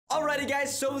Alrighty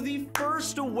guys, so the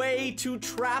first way to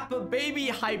trap a baby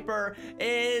Hyper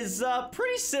is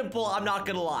pretty simple, I'm not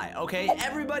gonna lie, okay?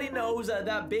 Everybody knows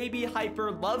that baby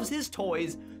Hyper loves his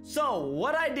toys. So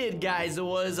what I did, guys,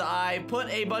 was I put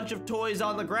a bunch of toys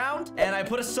on the ground and I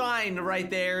put a sign right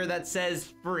there that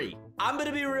says free. I'm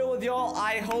gonna be real with y'all,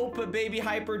 I hope baby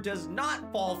Hyper does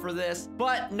not fall for this,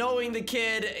 but knowing the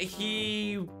kid,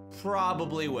 he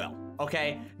probably will.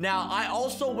 Okay, now I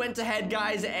also went ahead,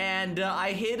 guys, and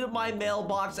I hid my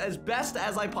mailbox as best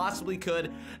as I possibly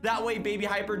could. That way, baby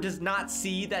Hyper does not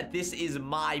see that this is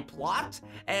my plot.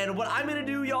 And what I'm gonna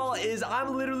do, y'all, is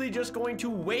I'm literally just going to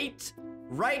wait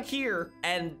right here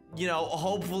and, you know,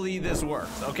 hopefully this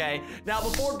works, okay? Now,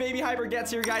 before baby Hyper gets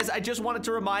here, guys, I just wanted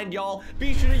to remind y'all,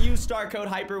 be sure to use star code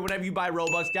Hyper whenever you buy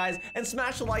Robux, guys, and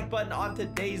smash the like button on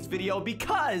today's video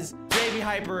because baby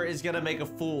Hyper is gonna make a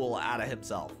fool out of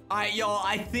himself. All right, y'all,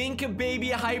 I think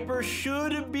baby Hyper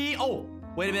should be, oh,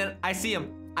 wait a minute, I see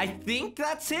him. I think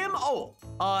that's him. Oh,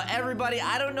 everybody,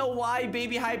 I don't know why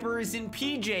baby Hyper is in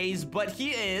PJs, but he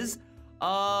is.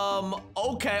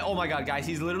 Okay. Oh my god, guys,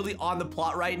 he's literally on the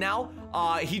plot right now.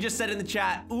 He just said in the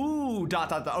chat, ooh, ...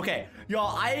 Okay,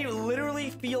 y'all, I literally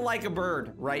feel like a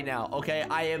bird right now, okay?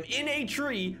 I am in a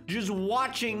tree just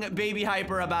watching baby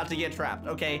Hyper about to get trapped,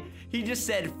 okay? He just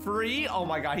said free. Oh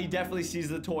my god, he definitely sees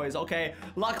the toys, okay?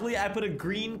 Luckily, I put a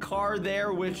green car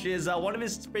there, which is one of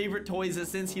his favorite toys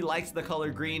since he likes the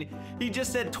color green. He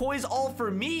just said toys all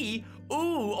for me.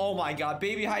 Ooh, oh my god,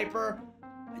 baby Hyper.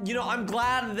 You know, I'm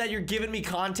glad that you're giving me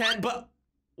content, but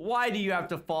why do you have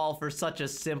to fall for such a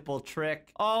simple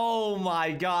trick? Oh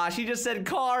my gosh, he just said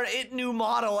car, new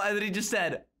model, and then he just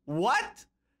said, what?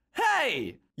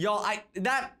 Hey! Y'all,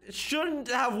 that shouldn't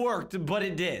have worked, but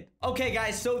it did. Okay,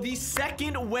 guys, so the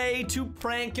second way to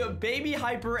prank baby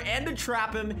Hyper and to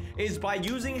trap him is by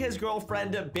using his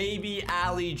girlfriend, Baby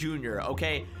Allie Jr.,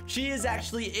 okay? She is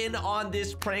actually in on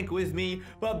this prank with me,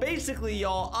 but basically,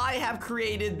 y'all, I have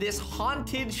created this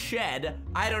haunted shed.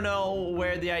 I don't know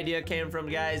where the idea came from,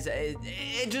 guys.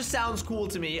 It just sounds cool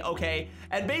to me, okay?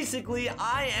 And basically,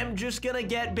 I am just gonna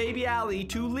get Baby Allie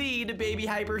to lead baby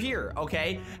Hyper here,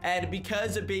 okay? And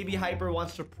because baby Hyper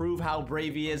wants to prove how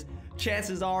brave he is,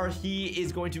 chances are he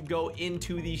is going to go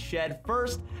into the shed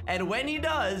first. And when he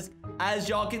does, as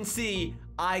y'all can see,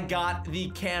 I got the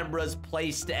cameras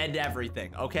placed and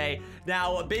everything, okay?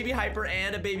 Now, baby Hyper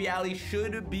and baby Allie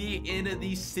should be in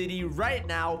the city right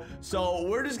now, so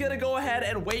we're just gonna go ahead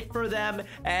and wait for them,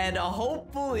 and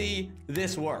hopefully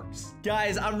this works.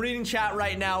 Guys, I'm reading chat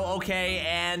right now, okay?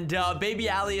 And baby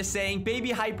Allie is saying,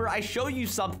 baby Hyper, I show you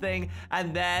something,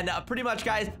 and then pretty much,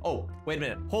 guys, oh, wait a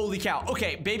minute, holy cow.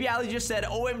 Okay, baby Allie just said,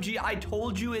 OMG, I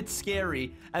told you it's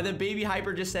scary, and then baby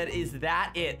Hyper just said, is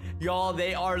that it? Y'all,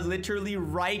 they are literally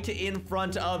right in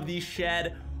front of the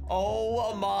shed.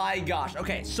 Oh my gosh.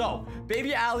 Okay, so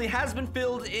baby Allie has been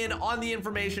filled in on the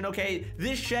information, okay?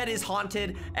 This shed is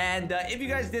haunted, and if you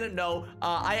guys didn't know,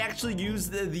 I actually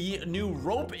used the new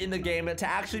rope in the game to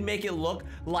actually make it look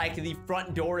like the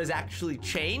front door is actually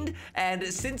chained, and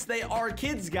since they are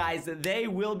kids, guys, they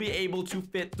will be able to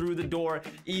fit through the door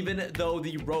even though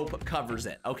the rope covers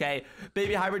it, okay?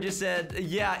 Baby Hyper just said,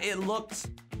 yeah, it looks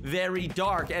very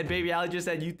dark, and baby Allie just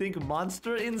said, you think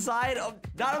monster inside? Oh,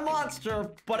 not a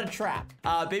monster, but a trap.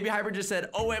 Baby Hyper just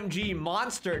said, OMG,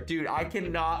 monster. Dude, I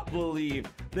cannot believe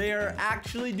they are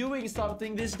actually doing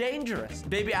something this dangerous.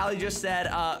 Baby Allie just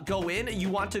said, go in. You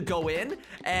want to go in?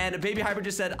 And baby Hyper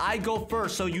just said, I go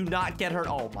first so you not get hurt.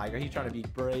 Oh my god, he's trying to be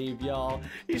brave, y'all.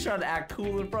 He's trying to act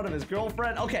cool in front of his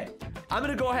girlfriend. Okay, I'm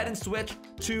gonna go ahead and switch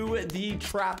to the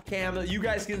trap cam. You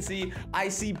guys can see, I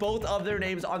see both of their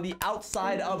names on the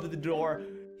outside of the door.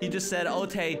 He just said,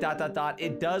 okay, ...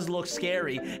 It does look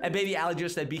scary. And baby Allie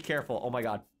just said, be careful. Oh my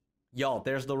god. Y'all,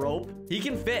 there's the rope. He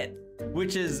can fit,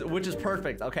 which is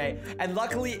perfect, okay? And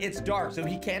luckily it's dark, so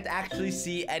he can't actually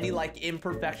see any like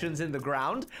imperfections in the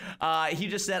ground. He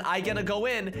just said, I gonna go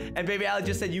in, and baby Allie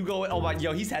just said, you go in. Oh my,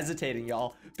 yo, he's hesitating,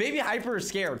 y'all. Baby Hyper is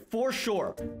scared for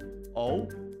sure. Oh,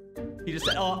 he just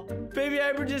said, oh, baby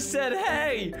Hyper just said,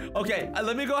 hey. Okay,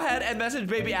 let me go ahead and message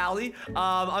baby Allie.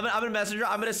 I'm gonna message her.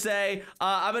 I'm gonna say,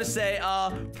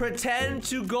 pretend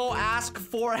to go ask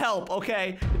for help,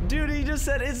 okay? Dude, he just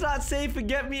said, it's not safe to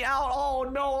get me out. Oh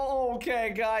no,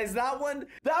 okay, guys,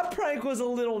 that prank was a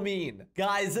little mean.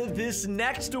 Guys, this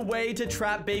next way to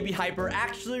trap baby Hyper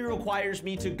actually requires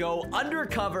me to go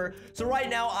undercover. So right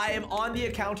now, I am on the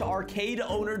account Arcade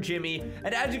Owner Jimmy,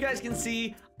 and as you guys can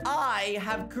see, I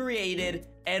have created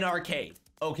an arcade.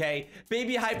 okay?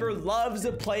 Baby Hyper loves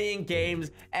playing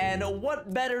games, and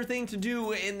what better thing to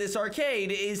do in this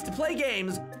arcade is to play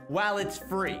games while it's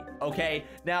free, okay?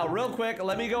 Now, real quick,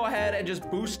 let me go ahead and just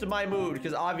boost my mood,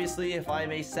 because obviously, if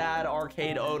I'm a sad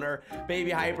arcade owner,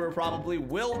 Baby Hyper probably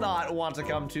will not want to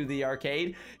come to the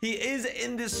arcade. He is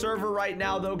in this server right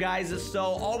now, though, guys, so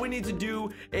all we need to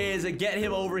do is get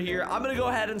him over here. I'm gonna go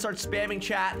ahead and start spamming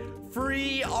chat.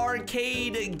 Free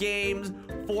arcade games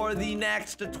for the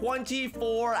next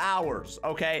 24 hours,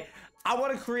 okay? I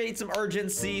want to create some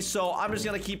urgency, so I'm just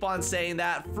gonna keep on saying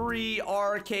that. Free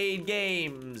arcade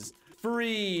games.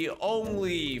 Free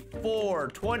only for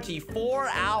 24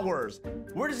 hours.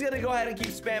 We're just gonna go ahead and keep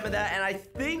spamming that, and I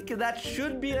think that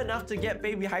should be enough to get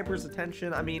Baby Hyper's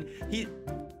attention. I mean,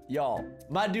 y'all,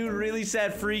 my dude really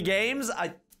said free games.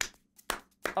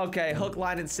 Okay, hook,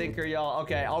 line, and sinker, y'all.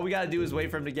 Okay, all we gotta do is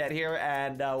wait for him to get here,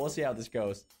 and we'll see how this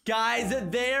goes. Guys,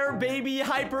 there Baby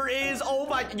Hyper is. Oh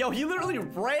my, yo, he literally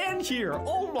ran here.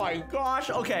 Oh my gosh.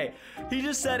 Okay, he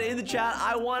just said in the chat,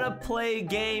 I wanna play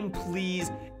game,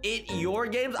 please. It your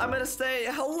games. I'm gonna say,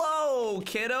 hello,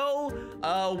 kiddo.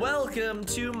 Welcome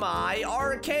to my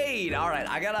arcade. All right,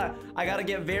 I gotta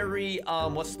get very,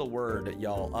 what's the word,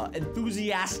 y'all?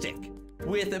 Enthusiastic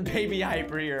with Baby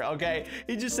Hyper here, okay?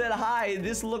 He just said, hi,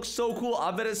 this looks so cool.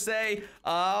 I'm gonna say,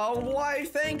 why,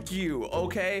 thank you,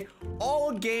 okay?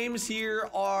 All games here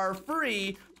are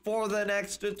free for the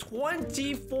next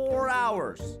 24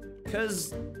 hours,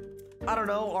 because I don't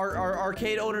know, our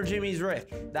arcade owner Jimmy's rich.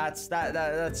 That's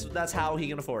how he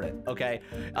can afford it, okay?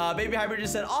 Baby Hyper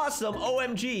just said, awesome,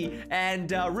 OMG.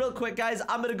 And real quick, guys,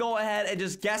 I'm gonna go ahead and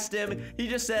just guess him. He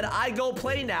just said, I go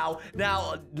play now.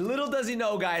 Now, little does he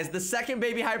know, guys, the second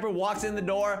Baby Hyper walks in the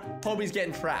door, homie's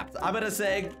getting trapped. I'm gonna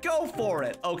say, go for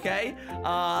it, okay?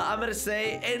 I'm gonna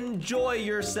say, enjoy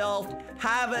yourself.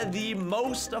 Have the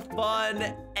most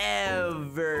fun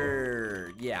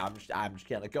ever. Yeah, I'm just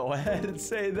gonna go ahead and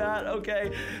say that,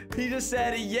 okay? He just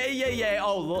said, yay, yay, yay.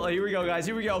 Oh, here we go, guys,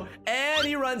 here we go. And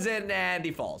he runs in and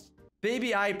he falls.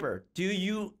 Baby Hyper, do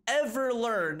you ever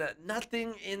learn that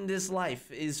nothing in this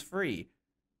life is free?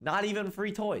 Not even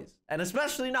free toys, and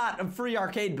especially not a free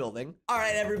arcade building. All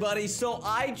right, everybody, so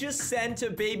I just sent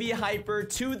Baby Hyper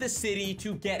to the city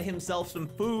to get himself some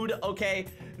food, okay?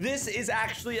 This is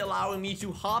actually allowing me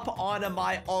to hop on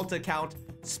my alt account,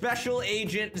 Special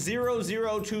Agent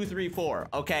 00234,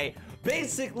 okay?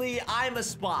 Basically, I'm a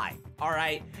spy, all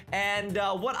right? And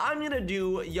what I'm gonna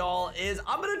do, y'all, is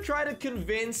I'm gonna try to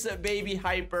convince Baby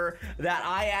Hyper that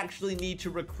I actually need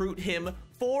to recruit him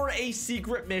for a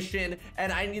secret mission,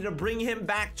 and I need to bring him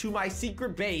back to my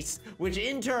secret base, which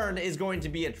in turn is going to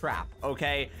be a trap,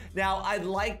 okay? Now, I'd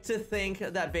like to think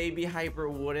that Baby Hyper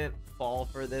wouldn't fall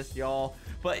for this, y'all,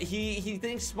 but he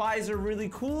thinks spies are really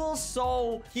cool,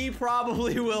 so he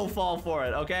probably will fall for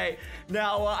it, okay?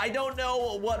 Now, I don't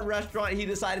know what restaurant he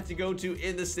decided to go to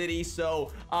in the city,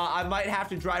 so I might have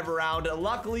to drive around.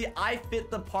 Luckily, I fit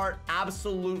the part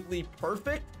absolutely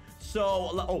perfect,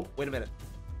 so, oh, wait a minute.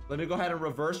 Let me go ahead and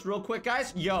reverse real quick,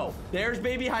 guys. Yo, there's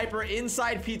Baby Hyper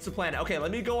inside Pizza Planet. Okay, let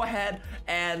me go ahead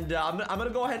and I'm gonna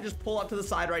go ahead and just pull up to the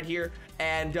side right here.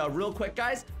 And real quick,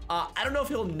 guys, I don't know if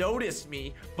he'll notice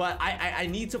me, but I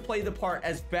need to play the part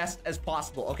as best as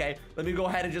possible, okay? Let me go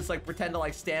ahead and just like pretend to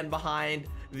like stand behind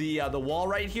the wall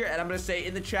right here. And I'm gonna say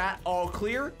in the chat, all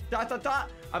clear, ... I'm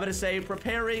gonna say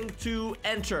preparing to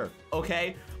enter,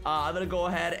 okay? I'm gonna go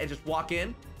ahead and just walk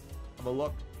in. I'm gonna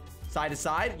look side to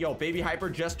side. Yo, Baby Hyper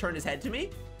just turned his head to me.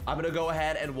 I'm gonna go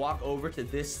ahead and walk over to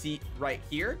this seat right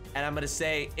here, and I'm gonna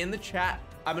say in the chat,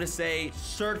 I'm gonna say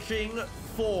searching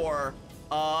for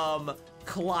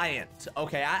client.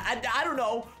 Okay, I don't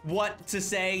know what to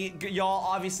say, y'all.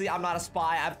 Obviously, I'm not a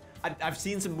spy. I've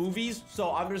seen some movies,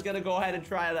 so I'm just gonna go ahead and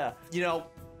try to, you know,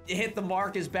 hit the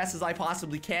mark as best as I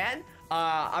possibly can.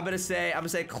 I'm gonna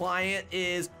say client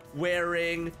is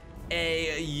wearing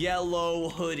a yellow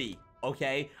hoodie.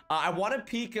 Okay, I want to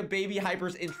pique Baby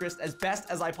Hyper's interest as best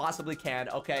as I possibly can,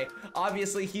 okay?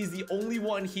 Obviously, he's the only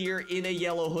one here in a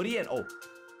yellow hoodie, and oh,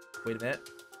 wait a minute.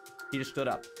 He just stood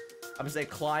up. I'm gonna say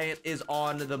client is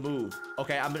on the move.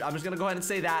 Okay, I'm just gonna go ahead and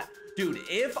say that. Dude,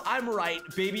 if I'm right,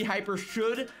 Baby Hyper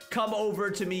should come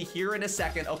over to me here in a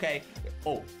second, okay?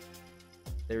 Oh,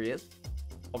 there he is.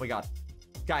 Oh my God.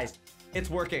 Guys,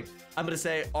 it's working. I'm gonna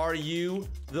say, are you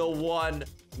the one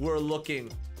we're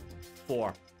looking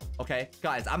for? Okay,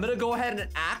 guys, I'm gonna go ahead and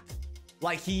act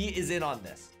like he is in on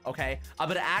this, okay? I'm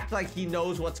gonna act like he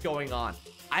knows what's going on.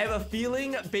 I have a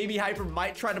feeling Baby Hyper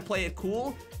might try to play it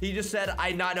cool. He just said,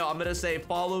 I not know. I'm gonna say,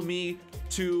 follow me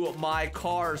to my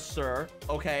car, sir.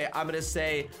 Okay, I'm gonna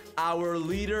say, our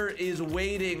leader is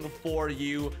waiting for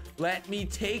you. Let me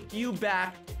take you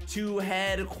back to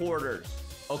headquarters.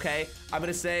 Okay, I'm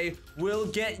gonna say, we'll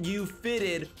get you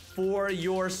fitted for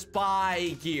your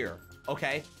spy gear.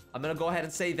 Okay, I'm gonna go ahead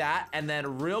and say that. And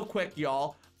then real quick,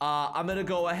 y'all, I'm gonna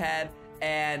go ahead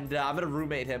and I'm gonna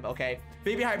roommate him. Okay,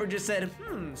 Baby Hyper just said,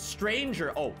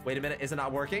 stranger. Oh, wait a minute, is it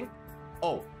not working?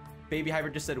 Oh, Baby Hyper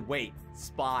just said, wait,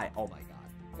 spy. Oh my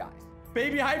God, guys.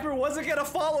 Baby Hyper wasn't gonna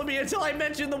follow me until I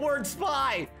mentioned the word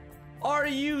spy. Are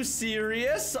you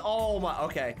serious? Oh my,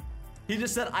 okay. He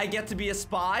just said, I get to be a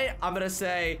spy. I'm gonna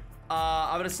say,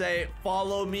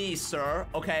 follow me, sir.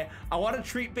 Okay, I want to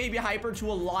treat Baby Hyper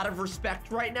to a lot of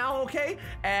respect right now, okay?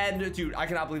 And dude, I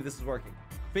cannot believe this is working.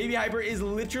 Baby Hyper is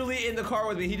literally in the car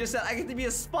with me. He just said, I get to be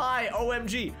a spy,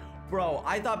 OMG. Bro,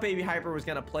 I thought Baby Hyper was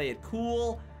gonna play it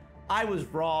cool. I was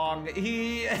wrong.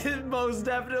 He most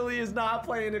definitely is not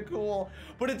playing it cool,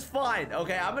 but it's fine.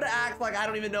 Okay, I'm gonna act like I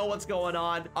don't even know what's going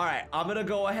on. All right, I'm gonna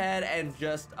go ahead and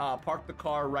just park the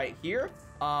car right here.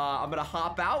 I'm gonna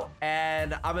hop out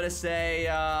and I'm gonna say,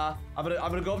 I'm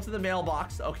gonna go up to the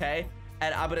mailbox, okay?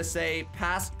 And I'm gonna say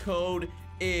passcode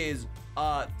is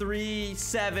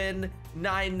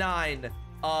 3799.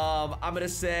 I'm gonna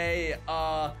say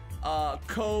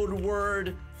code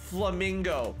word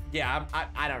flamingo. Yeah,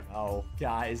 I don't know,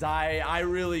 guys. I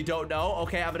really don't know.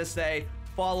 Okay, I'm gonna say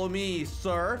follow me,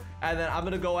 sir, and then I'm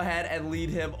gonna go ahead and lead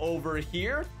him over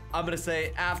here. I'm gonna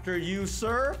say after you,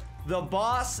 sir. The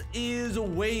boss is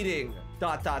waiting. ...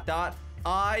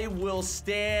 I will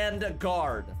stand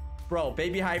guard. Bro,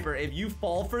 Baby Hyper, if you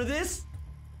fall for this,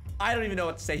 I don't even know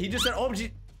what to say. He just said, oh,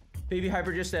 gee. Baby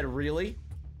Hyper just said, really?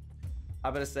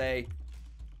 I'm gonna say,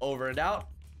 over and out.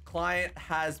 Client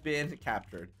has been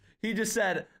captured. He just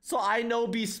said, so I know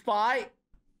be spy.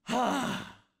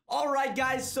 All right,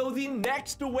 guys, so the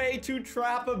next way to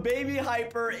trap a Baby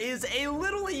Hyper is a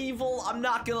little evil, I'm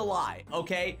not gonna lie,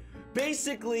 okay?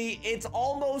 Basically, it's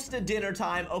almost a dinner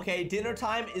time, okay? Dinner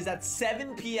time is at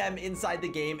 7 p.m. inside the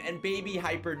game, and Baby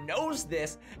Hyper knows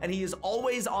this, and he is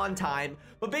always on time.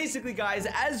 But basically, guys,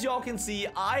 as y'all can see,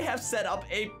 I have set up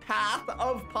a path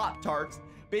of Pop-Tarts,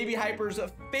 Baby Hyper's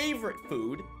favorite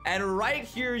food. And right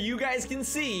here, you guys can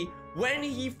see, when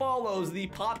he follows the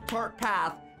Pop-Tart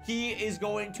path, he is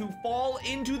going to fall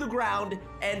into the ground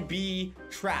and be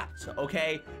trapped,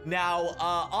 okay? Now,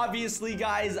 obviously,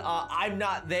 guys, I'm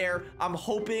not there. I'm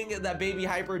hoping that Baby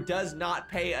Hyper does not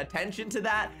pay attention to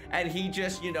that, and he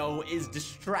just, you know, is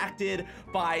distracted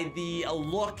by the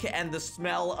look and the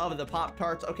smell of the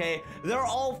Pop-Tarts, okay? They're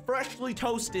all freshly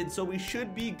toasted, so we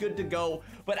should be good to go.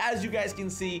 But as you guys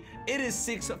can see, it is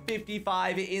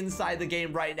 6:55 inside the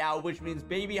game right now, which means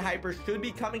Baby Hyper should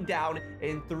be coming down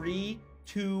in 3,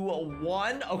 2,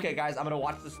 1. Okay, guys, I'm gonna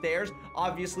watch the stairs.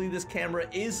 Obviously, this camera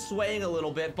is swaying a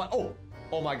little bit, but oh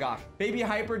my gosh. Baby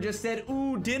Hyper just said,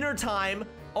 ooh, dinner time.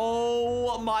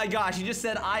 Oh my gosh, he just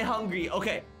said, I hungry.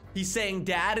 Okay, he's saying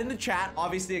dad in the chat.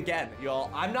 Obviously, again,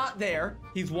 y'all, I'm not there.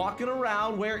 He's walking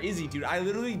around. Where is he, dude? I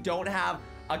literally don't have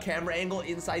a camera angle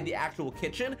inside the actual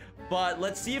kitchen, but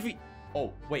let's see if he,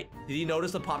 oh, wait, did he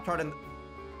notice the Pop-Tart? And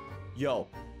yo,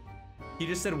 he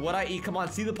just said, what I eat? Come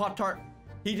on, see the Pop-Tart.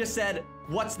 He just said,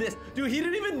 what's this? Dude, he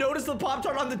didn't even notice the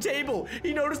Pop-Tart on the table.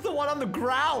 He noticed the one on the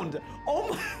ground. Oh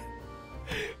my.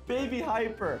 Baby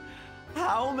Hyper,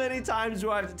 how many times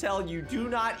do I have to tell you, do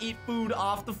not eat food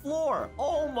off the floor?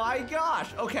 Oh my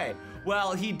gosh. Okay,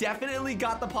 well, he definitely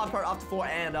got the Pop-Tart off the floor,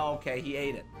 and okay, he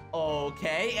ate it.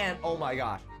 Okay, and oh my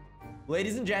gosh.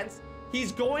 Ladies and gents,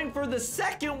 he's going for the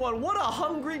second one. What a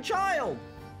hungry child.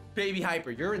 Baby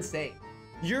Hyper, you're insane.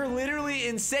 You're literally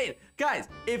insane. Guys,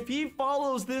 if he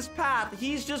follows this path,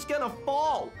 he's just gonna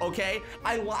fall, okay?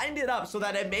 I lined it up so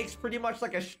that it makes pretty much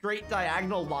like a straight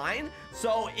diagonal line.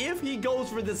 So if he goes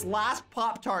for this last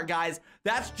Pop-Tart, guys,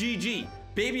 that's GG.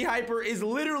 Baby Hyper is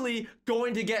literally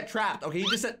going to get trapped. Okay, he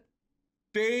just said,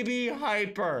 Baby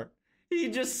Hyper. He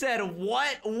just said,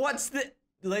 what? What's the...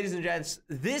 Ladies and gents,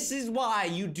 this is why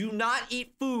you do not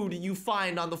eat food you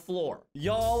find on the floor.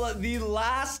 Y'all, the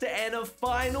last and a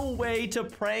final way to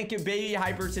prank Baby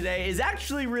Hyper today is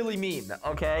actually really mean,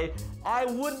 okay? I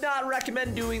would not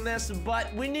recommend doing this,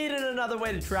 but we needed another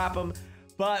way to trap him.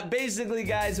 But basically,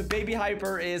 guys, Baby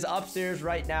Hyper is upstairs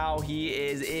right now. He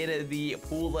is in the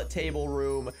pool table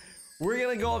room. We're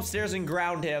gonna go upstairs and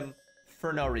ground him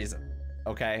for no reason,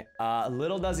 okay?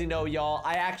 Little does he know, y'all,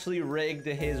 I actually rigged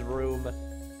his room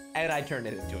and I turned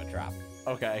it into a trap.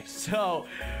 Okay, so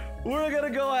we're gonna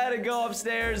go ahead and go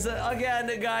upstairs.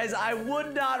 Again, guys, I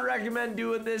would not recommend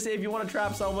doing this if you want to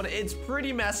trap someone. It's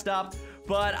pretty messed up,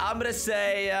 but I'm gonna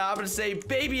say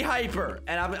Baby Hyper,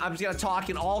 and I'm just gonna talk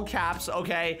in all caps,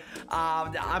 okay?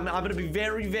 I'm gonna be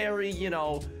very, very, you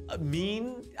know,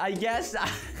 mean, I guess.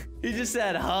 He just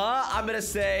said, huh? I'm gonna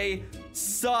say,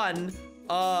 son,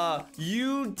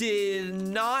 you did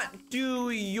not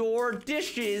do your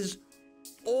dishes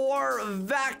or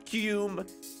vacuum,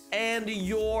 and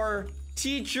your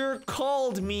teacher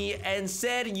called me and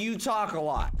said you talk a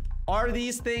lot. Are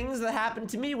these things that happened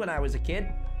to me when I was a kid?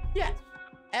 Yes.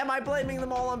 Am I blaming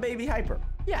them all on Baby Hyper?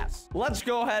 Yes. Let's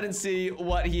go ahead and see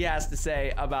what he has to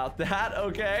say about that,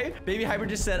 okay? Baby Hyper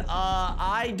just said,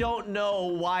 I don't know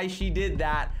why she did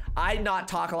that. I not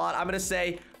talk a lot. I'm gonna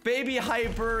say, Baby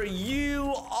Hyper,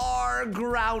 you are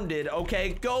grounded,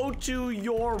 okay? Go to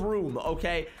your room,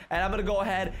 okay? And I'm gonna go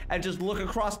ahead and just look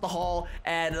across the hall,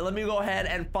 and let me go ahead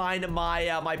and find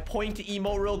my my point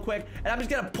emote real quick, and I'm just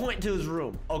gonna point to his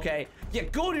room, okay? Yeah,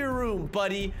 go to your room,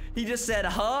 buddy. He just said,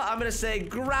 huh? I'm gonna say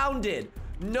grounded.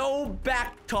 No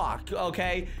back talk,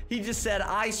 okay? He just said,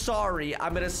 sorry.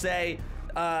 I'm gonna say,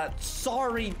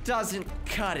 sorry doesn't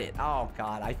cut it. Oh,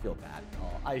 God, I feel bad.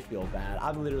 Oh, I feel bad.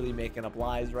 I'm literally making up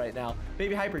lies right now.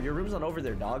 Baby Hyper, your room's not over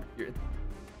there, dog.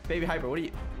 Baby Hyper, what are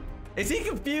you... Is he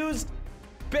confused?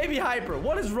 Baby Hyper,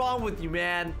 what is wrong with you,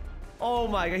 man? Oh,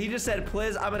 my God. He just said,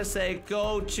 please, I'm gonna say,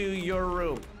 go to your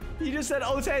room. He just said,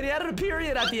 oh, he added a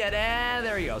period at the end, and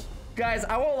there he goes. Guys,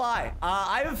 I won't lie.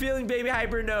 I have a feeling Baby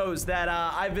Hyper knows that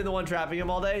I've been the one trapping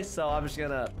him all day, so I'm just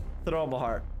gonna throw him a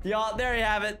heart. Y'all, there you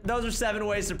have it. Those are 7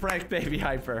 ways to prank Baby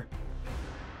Hyper.